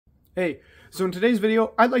Hey, so in today's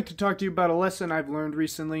video, I'd like to talk to you about a lesson I've learned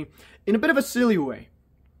recently in a bit of a silly way.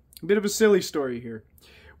 A bit of a silly story here,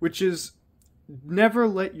 which is never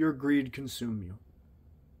let your greed consume you.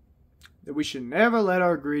 That we should never let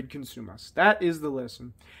our greed consume us. That is the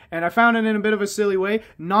lesson. And I found it in a bit of a silly way,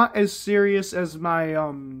 not as serious as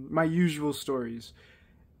my usual stories.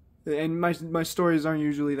 And my stories aren't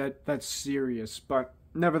usually that serious, but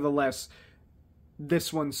nevertheless,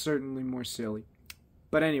 this one's certainly more silly.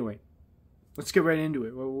 But anyway, let's get right into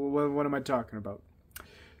it. What am I talking about?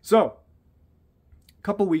 So, a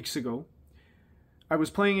couple weeks ago, I was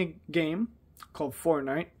playing a game called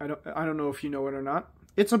Fortnite. I don't know if you know it or not.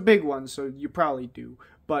 It's a big one, so you probably do.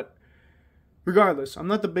 But regardless, I'm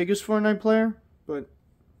not the biggest Fortnite player, but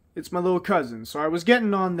it's my little cousin. So I was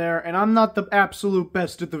getting on there, and I'm not the absolute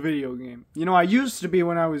best at the video game. You know, I used to be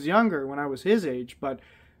when I was younger, when I was his age, but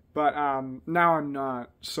now I'm not.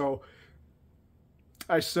 So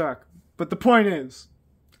I suck. But the point is,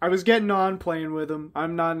 I was getting on playing with him.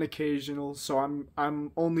 I'm not an occasional, so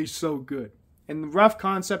I'm only so good. And the rough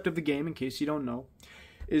concept of the game, in case you don't know,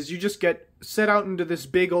 is you just get set out into this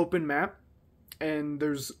big open map, and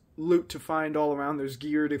there's loot to find all around, there's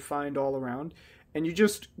gear to find all around, and you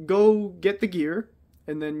just go get the gear,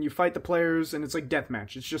 and then you fight the players, and it's like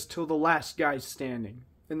deathmatch. It's just till the last guy's standing.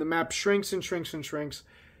 And the map shrinks and shrinks and shrinks,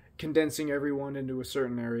 condensing everyone into a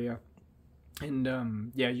certain area.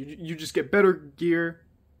 And yeah, you just get better gear,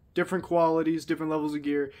 different qualities, different levels of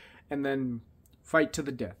gear, and then fight to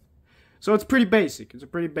the death. So it's pretty basic. It's a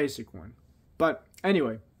pretty basic one. But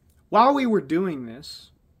anyway, while we were doing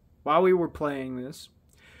this, while we were playing this,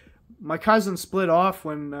 my cousin split off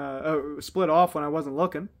when I wasn't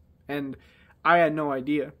looking, and I had no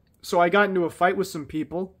idea. So I got into a fight with some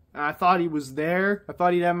people. I thought he was there. I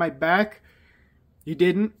thought he'd have my back. He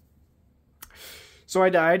didn't. So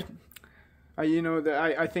I died.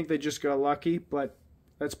 I think they just got lucky, but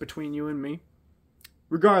that's between you and me.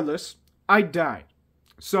 Regardless, I died.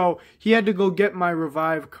 So he had to go get my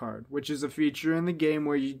revive card, which is a feature in the game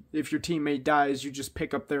where if your teammate dies, you just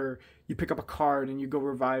pick up a card and you go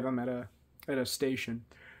revive them at a station.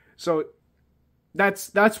 So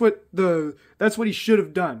that's what he should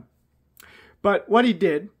have done. But what he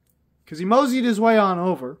did, because he moseyed his way on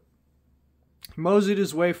over, he moseyed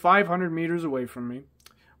his way 500 meters away from me.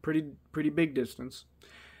 Pretty big distance.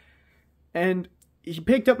 And he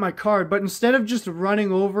picked up my card, but instead of just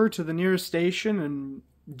running over to the nearest station and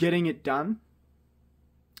getting it done,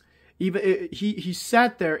 he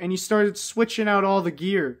sat there and he started switching out all the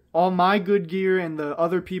gear, all my good gear and the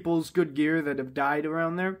other people's good gear that have died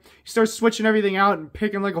around there. He started switching everything out and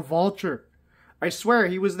picking like a vulture. I swear,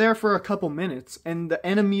 he was there for a couple minutes, and the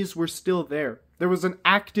enemies were still there. There was an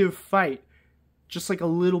active fight, just like a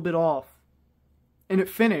little bit off. And it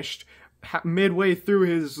finished midway through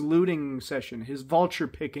his looting session, his vulture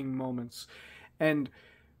picking moments. And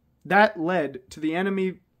that led to the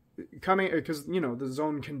enemy coming, because, the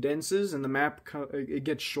zone condenses and the map, it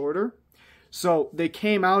gets shorter. So they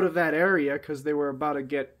came out of that area because they were about to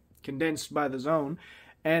get condensed by the zone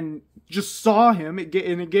and just saw him. And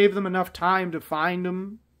it gave them enough time to find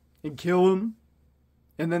him and kill him.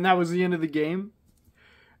 And then that was the end of the game.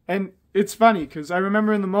 And it's funny, because I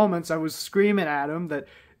remember in the moments I was screaming at him that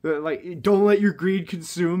like, don't let your greed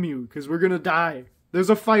consume you, because we're going to die. There's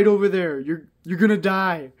a fight over there. You're going to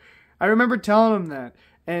die. I remember telling him that.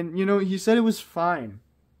 And, he said it was fine.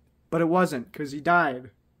 But it wasn't, because he died.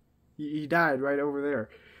 He died right over there.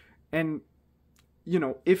 And,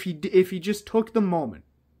 if he just took the moment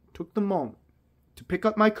to pick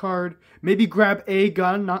up my card, maybe grab a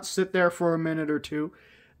gun, not sit there for a minute or two,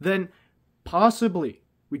 then possibly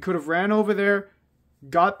we could have ran over there,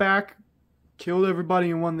 got back, killed everybody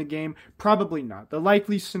and won the game. Probably not. The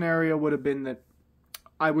likely scenario would have been that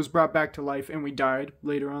I was brought back to life and we died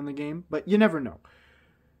later on in the game. But you never know.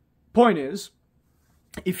 Point is,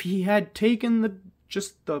 if he had taken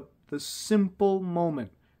the simple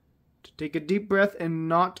moment to take a deep breath and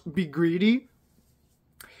not be greedy,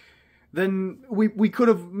 then we could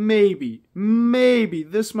have maybe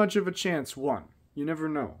this much of a chance won. You never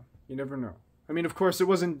know. You never know. I mean, of course, it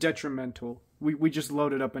wasn't detrimental. We just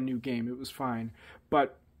loaded up a new game. It was fine.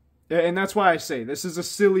 And that's why I say this is a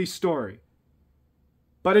silly story.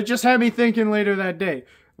 But it just had me thinking later that day,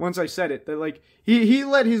 once I said it, that like he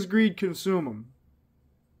let his greed consume him.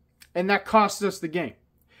 And that cost us the game.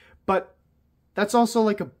 But that's also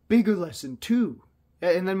like a bigger lesson too.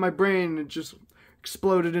 And then my brain just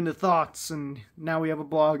exploded into thoughts, and now we have a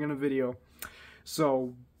blog and a video.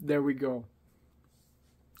 So there we go.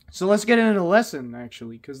 So let's get into the lesson,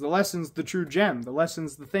 actually, because the lesson's the true gem. The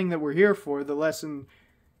lesson's the thing that we're here for. The lesson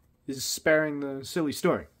is sparing the silly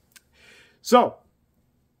story. So,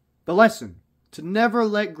 the lesson, to never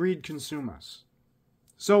let greed consume us.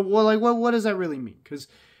 So, well, what does that really mean? Because,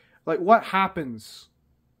 what happens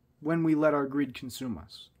when we let our greed consume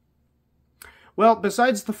us? Well,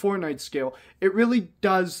 besides the Fortnite scale, it really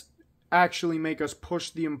does actually make us push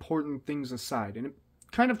the important things aside. And it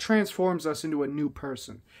kind of transforms us into a new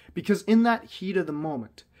person. Because in that heat of the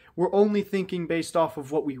moment, we're only thinking based off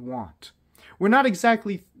of what we want. We're not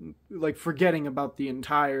exactly, forgetting about the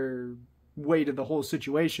entire weight of the whole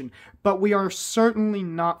situation, but we are certainly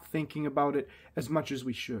not thinking about it as much as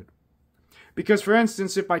we should. Because, for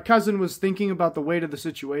instance, if my cousin was thinking about the weight of the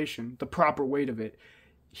situation, the proper weight of it,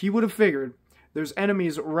 he would have figured, there's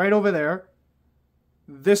enemies right over there,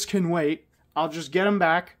 this can wait, I'll just get them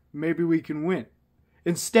back, maybe we can win.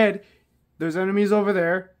 Instead, there's enemies over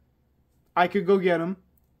there, I could go get them,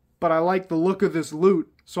 but I like the look of this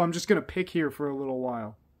loot, so I'm just going to pick here for a little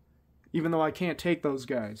while, even though I can't take those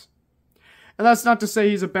guys. And that's not to say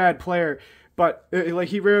he's a bad player, but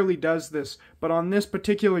he rarely does this. But on this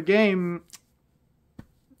particular game,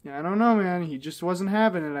 I don't know, man. He just wasn't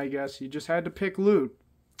having it, I guess. He just had to pick loot.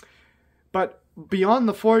 But beyond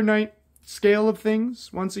the Fortnite scale of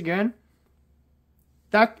things, once again,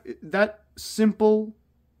 that simple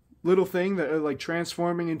little thing that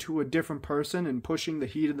transforming into a different person and pushing the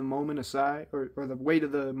heat of the moment aside, or the weight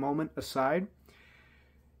of the moment aside,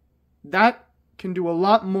 that can do a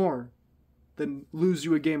lot more than lose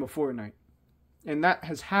you a game of Fortnite. And that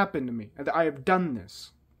has happened to me. I have done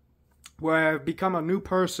this, where I've become a new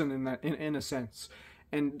person in a sense,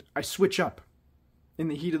 and I switch up in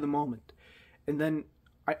the heat of the moment, and then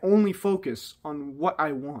I only focus on what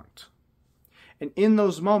I want. And in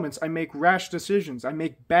those moments, I make rash decisions, I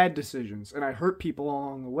make bad decisions, and I hurt people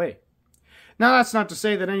along the way. Now, that's not to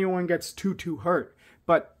say that anyone gets too hurt,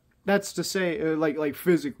 but that's to say,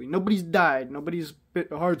 physically. Nobody's died, nobody's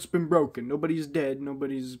heart's been broken, nobody's dead,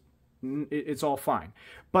 it's all fine.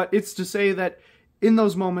 But it's to say that in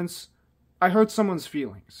those moments, I hurt someone's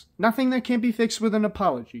feelings. Nothing that can't be fixed with an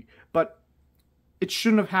apology, but it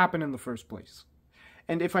shouldn't have happened in the first place.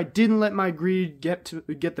 And if I didn't let my greed get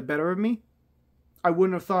the better of me, I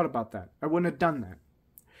wouldn't have thought about that. I wouldn't have done that.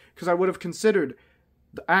 Because I would have considered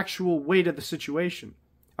the actual weight of the situation.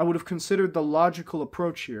 I would have considered the logical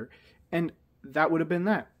approach here, and that would have been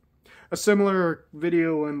that. A similar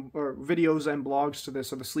video or videos and blogs to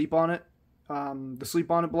this are the Sleep On It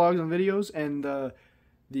blogs and videos, and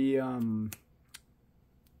the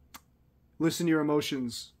Listen to Your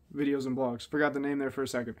Emotions videos and blogs. Forgot the name there for a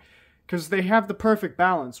second. Because they have the perfect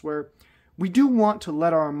balance where we do want to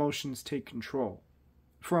let our emotions take control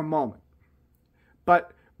for a moment.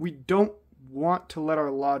 But we don't want to let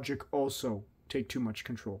our logic also take too much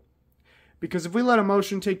control. Because if we let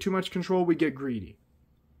emotion take too much control, we get greedy.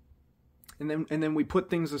 And then we put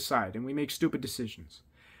things aside and we make stupid decisions.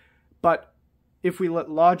 But if we let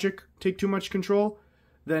logic take too much control,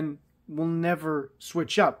 then we'll never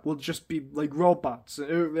switch up. We'll just be like robots,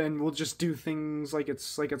 and we'll just do things like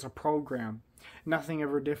it's a program. Nothing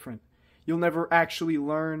ever different. You'll never actually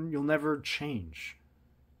learn. You'll never change.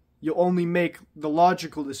 You'll only make the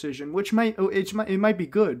logical decision, which it might be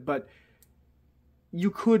good, but you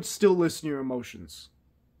could still listen to your emotions.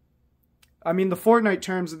 I mean, the Fortnite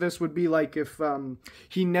terms of this would be like if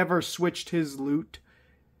he never switched his loot,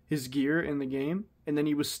 his gear in the game, and then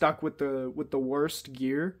he was stuck with the worst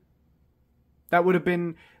gear. That would have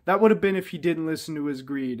been if he didn't listen to his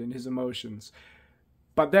greed and his emotions.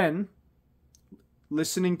 But then,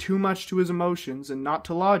 listening too much to his emotions and not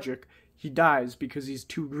to logic, he dies because he's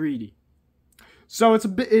too greedy. So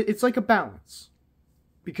it's like a balance.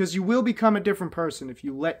 Because you will become a different person if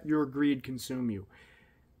you let your greed consume you.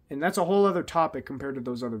 And that's a whole other topic compared to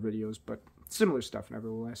those other videos, but similar stuff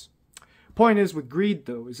nevertheless. Point is with greed,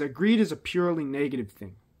 though, is that greed is a purely negative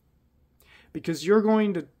thing. Because you're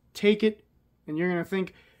going to take it and you're going to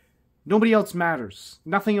think, nobody else matters.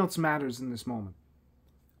 Nothing else matters in this moment.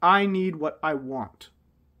 I need what I want.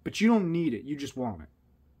 But you don't need it, you just want it.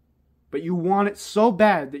 But you want it so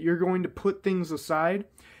bad that you're going to put things aside,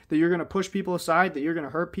 that you're going to push people aside, that you're going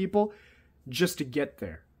to hurt people just to get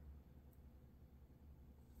there.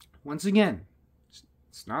 Once again,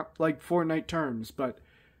 it's not like Fortnite terms, but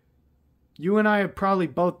you and I have probably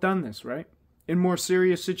both done this, right? In more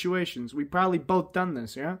serious situations, we've probably both done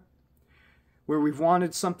this, yeah? Where we've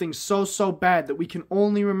wanted something so bad that we can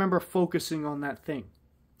only remember focusing on that thing.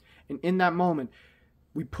 And in that moment,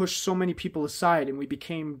 we pushed so many people aside and we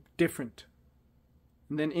became different.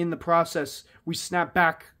 And then in the process, we snap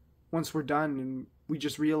back once we're done and we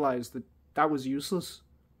just realized that was useless.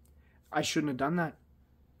 I shouldn't have done that.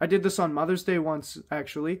 I did this on Mother's Day once,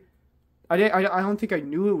 actually. I don't think I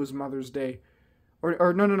knew it was Mother's Day.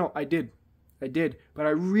 Or no, I did. But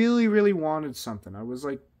I really, really wanted something. I was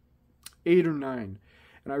like 8 or 9.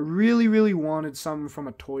 And I really, really wanted something from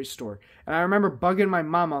a toy store. And I remember bugging my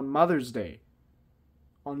mom on Mother's Day.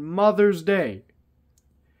 On Mother's Day.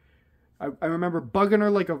 I remember bugging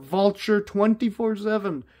her like a vulture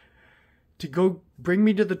 24/7 to go bring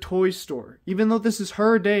me to the toy store. Even though this is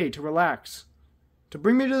her day to relax. To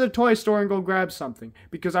bring me to the toy store and go grab something.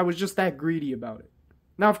 Because I was just that greedy about it.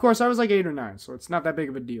 Now, of course, I was like 8 or 9, so it's not that big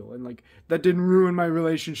of a deal. And like that didn't ruin my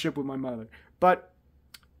relationship with my mother. But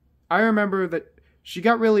I remember that she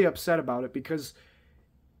got really upset about it because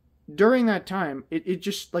during that time, it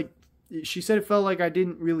just like, she said it felt like I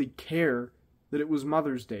didn't really care that it was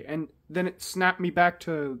Mother's Day. And then it snapped me back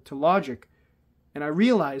to logic. And I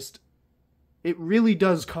realized it really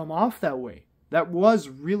does come off that way. That was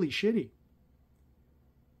really shitty.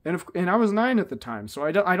 And I was 9 at the time, so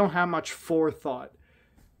I don't have much forethought.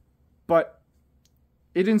 But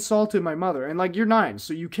it insulted my mother. And like, you're 9,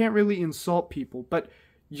 so you can't really insult people, but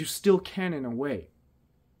you still can in a way.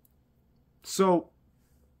 So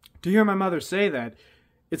to hear my mother say that,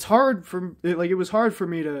 it was hard for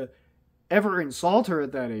me to ever insult her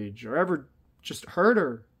at that age or ever just hurt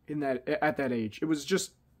her at that age. It was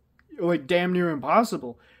just like damn near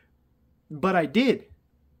impossible. But I did.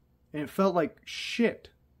 And it felt like shit.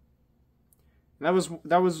 And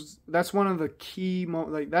that's one of the key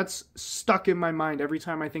that's stuck in my mind every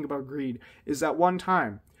time I think about greed, is that one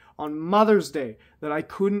time on Mother's Day that I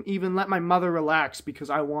couldn't even let my mother relax because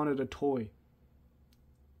I wanted a toy.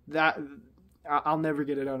 That I'll never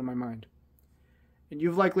get it out of my mind. And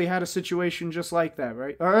you've likely had a situation just like that,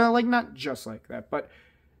 right? Or like not just like that, but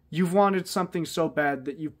you've wanted something so bad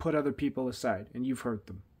that you've put other people aside and you've hurt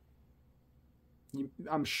them.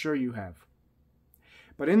 I'm sure you have.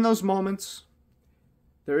 But in those moments,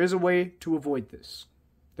 there is a way to avoid this.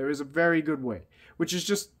 There is a very good way, which is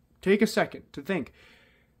just take a second to think,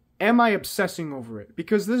 am I obsessing over it?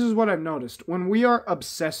 Because this is what I've noticed. When we are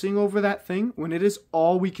obsessing over that thing, when it is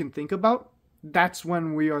all we can think about, that's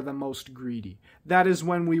when we are the most greedy. That is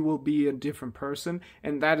when we will be a different person,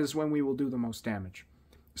 and that is when we will do the most damage.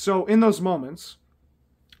 So in those moments,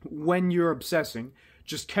 when you're obsessing,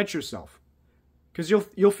 just catch yourself. Because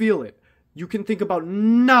you'll feel it. You can think about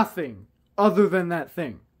nothing other than that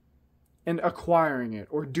thing. And acquiring it,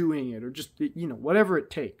 or doing it, or just, whatever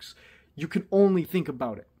it takes. You can only think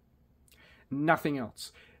about it. Nothing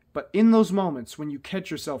else. But in those moments when you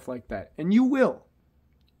catch yourself like that, and you will,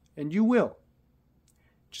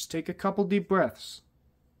 just take a couple deep breaths.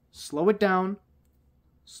 Slow it down.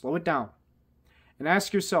 And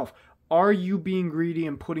ask yourself, are you being greedy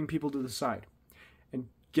and putting people to the side?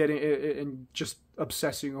 And just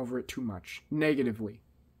obsessing over it too much, negatively.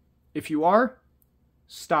 If you are,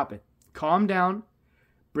 stop it. Calm down.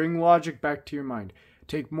 Bring logic back to your mind.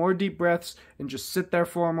 Take more deep breaths and just sit there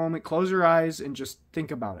for a moment. Close your eyes and just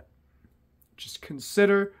think about it. Just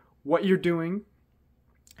consider what you're doing.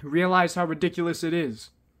 Realize how ridiculous it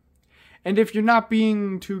is. And if you're not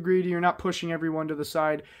being too greedy, you're not pushing everyone to the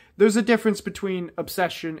side, there's a difference between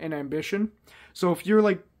obsession and ambition. So if you're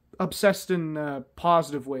like obsessed in a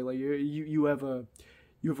positive way, like you have a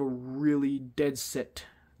really dead set,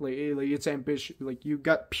 like it's ambition, like you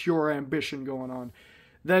got pure ambition going on,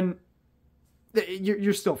 then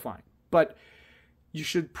you're still fine. But you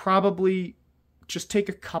should probably just take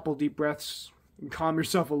a couple deep breaths and calm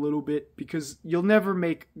yourself a little bit, because you'll never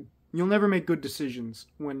make good decisions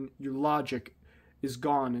when your logic is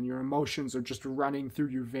gone and your emotions are just running through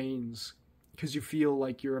your veins because you feel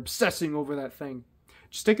like you're obsessing over that thing.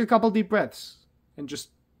 Just take a couple deep breaths and just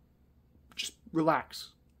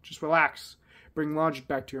relax. Just relax. Bring logic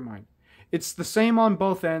back to your mind. It's the same on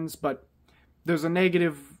both ends, but there's a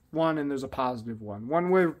negative one and there's a positive one. One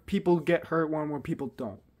where people get hurt, one where people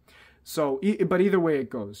don't. So, but either way it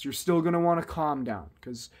goes, you're still going to want to calm down,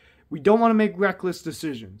 because we don't want to make reckless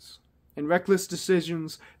decisions. And reckless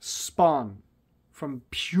decisions spawn from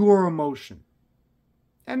pure emotion.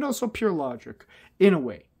 And also pure logic, in a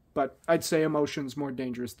way. But I'd say emotion's more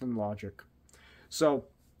dangerous than logic. So,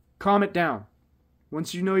 calm it down.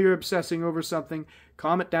 Once you know you're obsessing over something,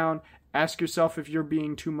 calm it down. Ask yourself if you're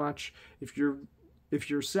being too much, if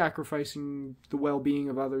you're sacrificing the well-being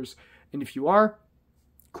of others. And if you are,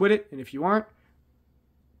 quit it. And if you aren't,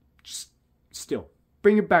 just still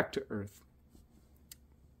bring it back to earth.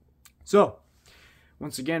 So,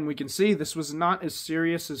 once again, we can see this was not as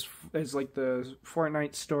serious as like the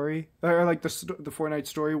Fortnite story, or like the Fortnite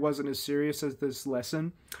story wasn't as serious as this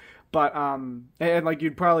lesson. But and like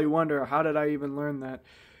you'd probably wonder, how did I even learn that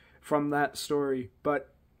from that story?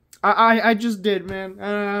 But I just did, man.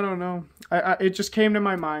 I don't know. It just came to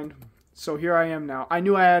my mind. So here I am now. I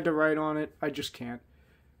knew I had to write on it. I just can't.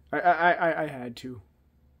 I had to.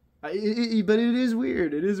 But it is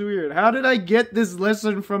weird. It is weird. How did I get this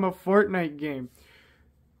lesson from a Fortnite game?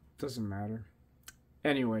 Doesn't matter.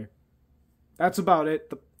 Anyway, that's about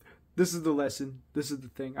it. This is the lesson. This is the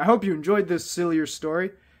thing. I hope you enjoyed this sillier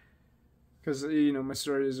story. Because, my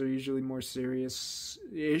stories are usually more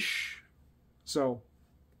serious-ish. So,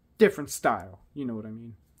 different style. You know what I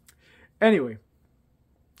mean. Anyway,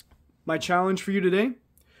 my challenge for you today.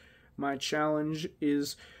 My challenge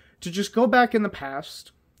is to just go back in the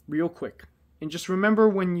past real quick. And just remember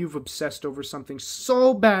when you've obsessed over something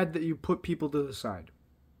so bad that you put people to the side.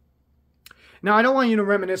 Now, I don't want you to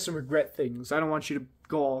reminisce and regret things. I don't want you to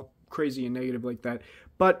go all crazy and negative like that.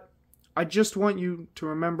 But I just want you to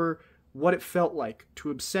remember what it felt like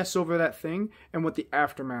to obsess over that thing and what the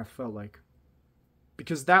aftermath felt like.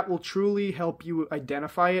 Because that will truly help you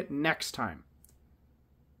identify it next time.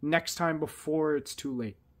 Next time before it's too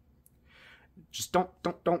late. Just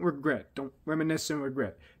don't regret. Don't reminisce and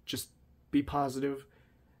regret. Just be positive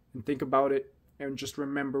and think about it and just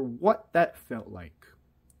remember what that felt like.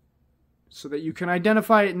 So that you can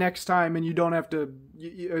identify it next time and you don't have to,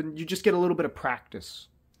 you just get a little bit of practice.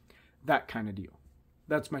 That kind of deal.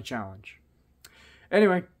 That's my challenge.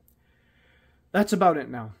 Anyway, that's about it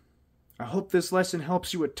now. I hope this lesson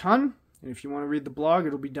helps you a ton. And if you want to read the blog,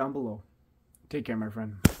 it'll be down below. Take care, my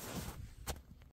friend.